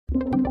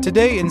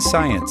Today in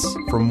Science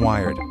from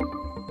Wired.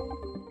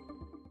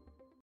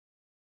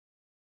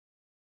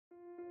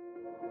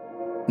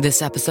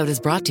 This episode is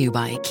brought to you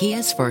by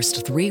Kia's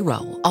first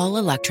three-row,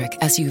 all-electric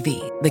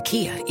SUV, the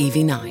Kia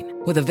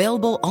EV9, with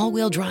available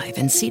all-wheel drive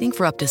and seating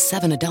for up to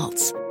 7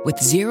 adults, with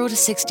 0 to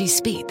 60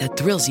 speed that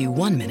thrills you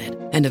 1 minute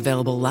and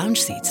available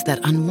lounge seats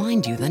that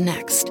unwind you the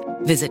next.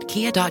 Visit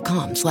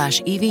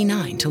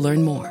kia.com/EV9 to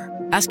learn more.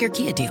 Ask your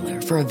Kia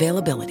dealer for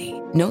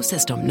availability. No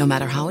system, no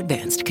matter how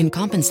advanced, can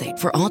compensate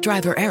for all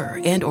driver error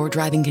and or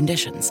driving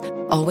conditions.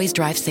 Always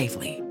drive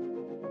safely.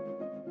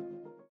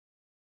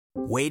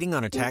 Waiting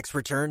on a tax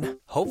return?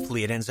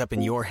 Hopefully it ends up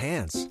in your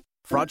hands.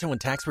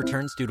 Fraudulent tax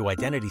returns due to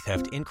identity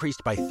theft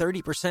increased by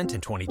 30%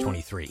 in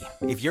 2023.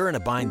 If you're in a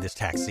bind this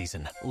tax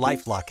season,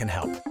 LifeLock can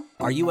help.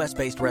 Our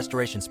U.S.-based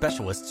restoration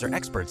specialists are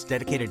experts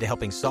dedicated to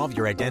helping solve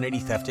your identity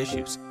theft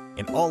issues.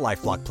 And all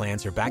LifeLock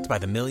plans are backed by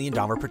the $1 Million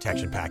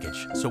Protection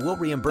Package. So we'll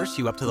reimburse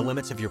you up to the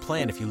limits of your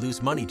plan if you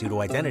lose money due to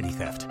identity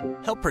theft.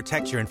 Help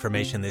protect your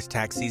information this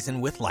tax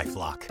season with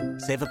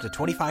LifeLock. Save up to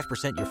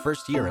 25% your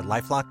first year at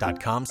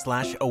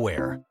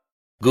LifeLock.com/aware.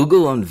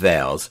 Google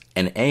unveils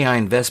an AI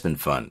investment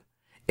fund.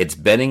 It's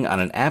betting on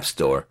an app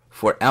store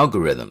for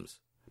algorithms,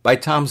 by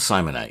Tom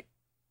Simonite.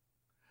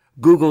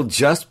 Google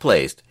just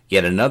placed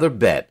yet another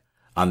bet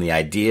on the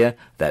idea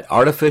that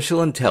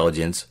artificial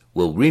intelligence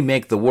will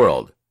remake the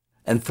world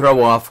and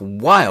throw off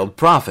wild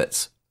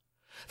profits.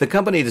 The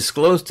company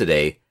disclosed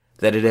today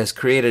that it has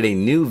created a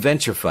new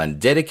venture fund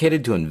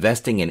dedicated to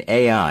investing in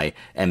AI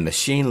and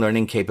machine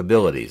learning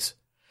capabilities.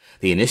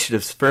 The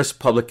initiative's first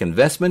public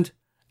investment,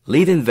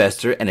 lead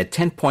investor, and a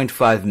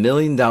 $10.5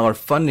 million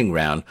funding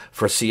round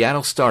for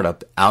Seattle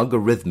startup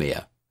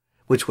Algorithmia,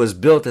 which was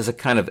built as a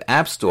kind of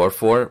app store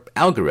for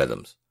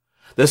algorithms.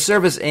 The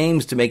service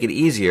aims to make it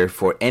easier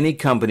for any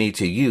company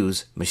to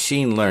use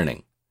machine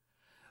learning.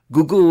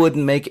 Google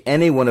wouldn't make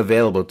anyone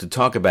available to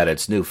talk about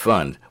its new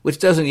fund, which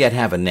doesn't yet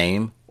have a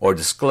name or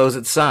disclose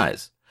its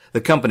size.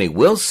 The company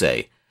will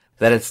say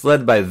that it's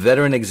led by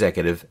veteran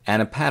executive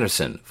Anna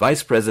Patterson,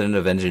 Vice President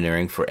of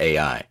Engineering for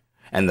AI.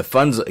 And the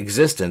fund's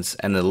existence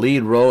and the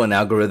lead role in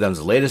Algorithm's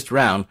latest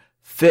round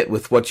fit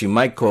with what you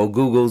might call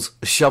Google's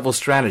shovel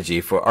strategy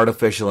for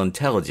artificial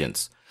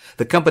intelligence.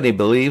 The company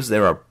believes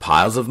there are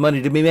piles of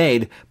money to be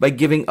made by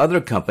giving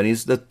other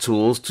companies the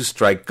tools to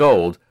strike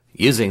gold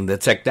using the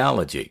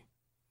technology.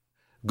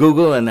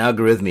 Google and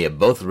Algorithmia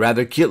both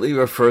rather cutely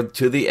referred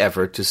to the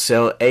effort to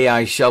sell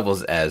AI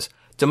shovels as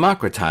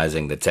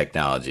democratizing the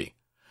technology.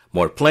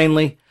 More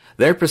plainly,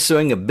 they're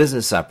pursuing a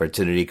business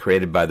opportunity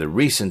created by the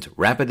recent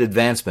rapid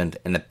advancement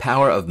in the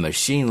power of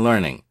machine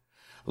learning.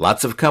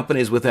 Lots of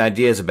companies with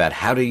ideas about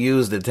how to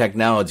use the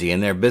technology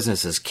in their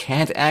businesses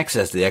can't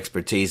access the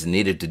expertise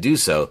needed to do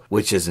so,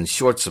 which is in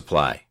short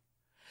supply.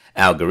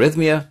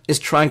 Algorithmia is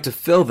trying to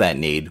fill that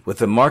need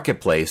with a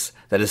marketplace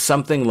that is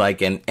something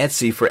like an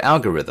Etsy for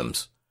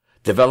algorithms.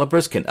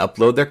 Developers can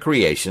upload their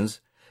creations,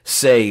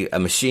 say a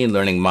machine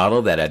learning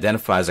model that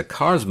identifies a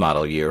car's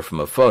model year from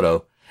a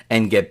photo,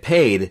 and get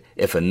paid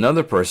if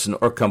another person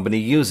or company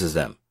uses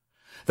them.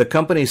 The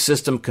company's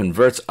system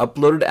converts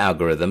uploaded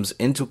algorithms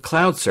into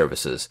cloud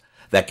services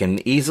that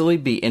can easily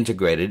be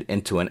integrated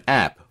into an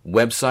app,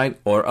 website,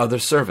 or other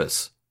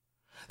service.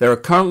 There are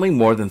currently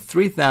more than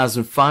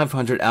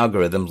 3,500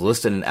 algorithms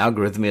listed in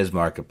Algorithmia's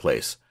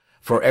marketplace,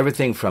 for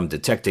everything from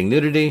detecting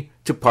nudity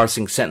to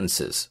parsing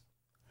sentences.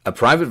 A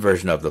private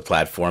version of the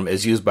platform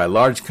is used by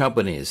large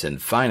companies in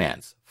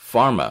finance,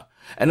 pharma,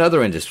 and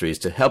other industries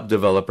to help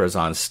developers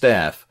on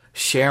staff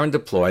share and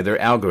deploy their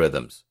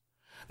algorithms.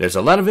 There's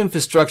a lot of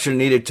infrastructure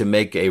needed to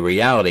make a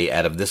reality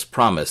out of this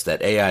promise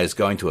that AI is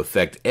going to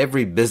affect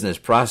every business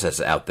process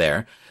out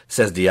there,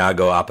 says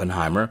Diego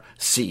Oppenheimer,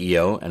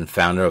 CEO and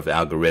founder of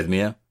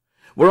Algorithmia.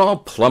 We're all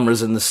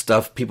plumbers in the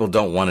stuff people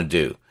don't want to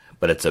do,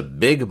 but it's a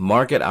big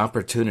market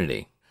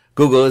opportunity.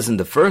 Google isn't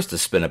the first to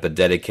spin up a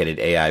dedicated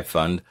AI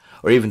fund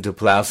or even to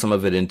plow some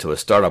of it into a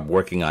startup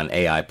working on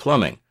AI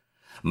plumbing.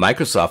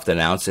 Microsoft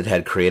announced it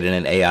had created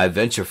an AI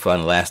venture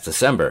fund last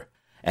December,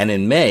 and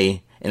in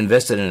May,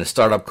 invested in a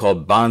startup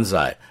called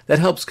Bonsai that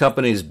helps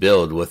companies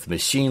build with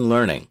machine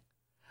learning.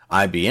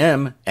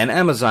 IBM and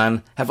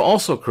Amazon have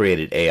also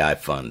created AI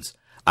funds.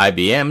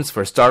 IBM's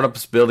for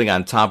startups building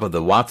on top of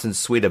the Watson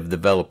suite of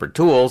developer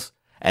tools,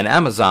 and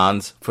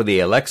Amazon's for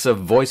the Alexa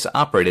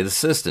voice-operated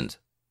assistant.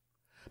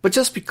 But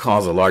just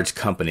because a large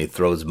company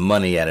throws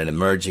money at an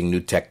emerging new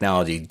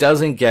technology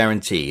doesn't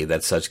guarantee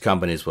that such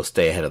companies will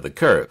stay ahead of the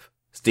curve.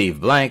 Steve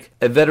Blank,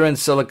 a veteran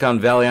Silicon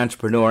Valley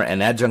entrepreneur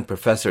and adjunct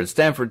professor at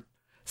Stanford,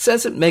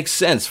 says it makes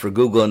sense for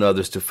Google and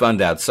others to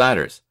fund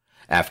outsiders.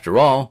 After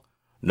all,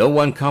 no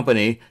one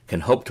company can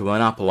hope to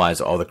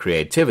monopolize all the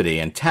creativity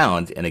and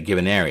talent in a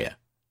given area.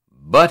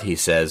 But, he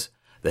says,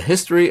 the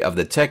history of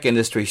the tech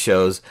industry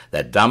shows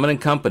that dominant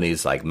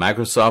companies like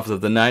Microsoft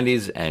of the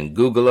 90s and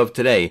Google of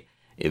today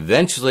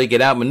eventually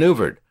get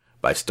outmaneuvered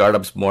by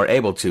startups more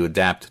able to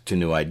adapt to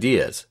new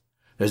ideas.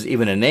 There's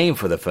even a name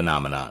for the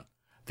phenomenon: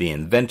 the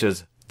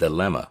inventor's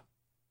dilemma.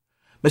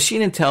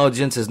 Machine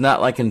intelligence is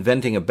not like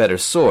inventing a better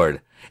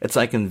sword. It's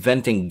like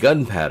inventing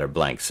gunpowder,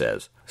 Blank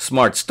says.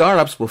 smart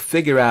startups will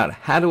figure out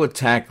how to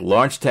attack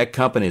large tech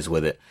companies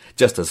with it,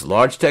 just as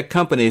large tech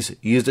companies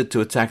used it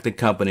to attack the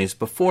companies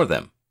before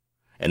them.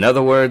 In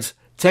other words,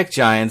 tech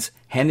giants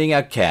handing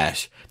out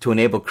cash to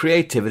enable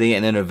creativity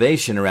and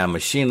innovation around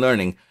machine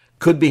learning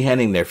could be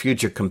handing their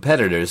future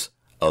competitors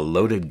a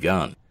loaded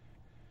gun.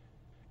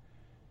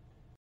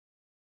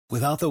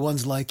 Without the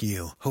ones like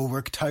you, who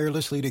work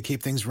tirelessly to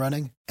keep things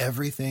running,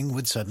 everything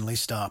would suddenly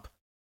stop.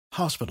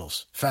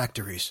 Hospitals,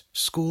 factories,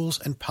 schools,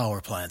 and power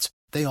plants,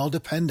 they all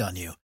depend on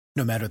you.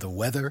 No matter the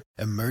weather,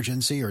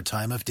 emergency, or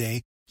time of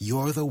day,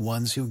 you're the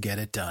ones who get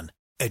it done.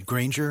 At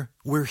Grainger,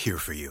 we're here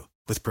for you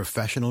with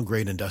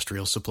professional-grade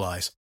industrial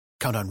supplies.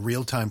 Count on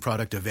real-time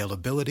product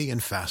availability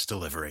and fast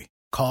delivery.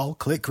 Call,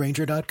 click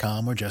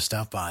Grainger.com, or just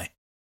stop by.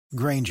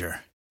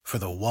 Grainger, for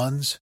the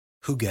ones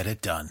who get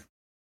it done.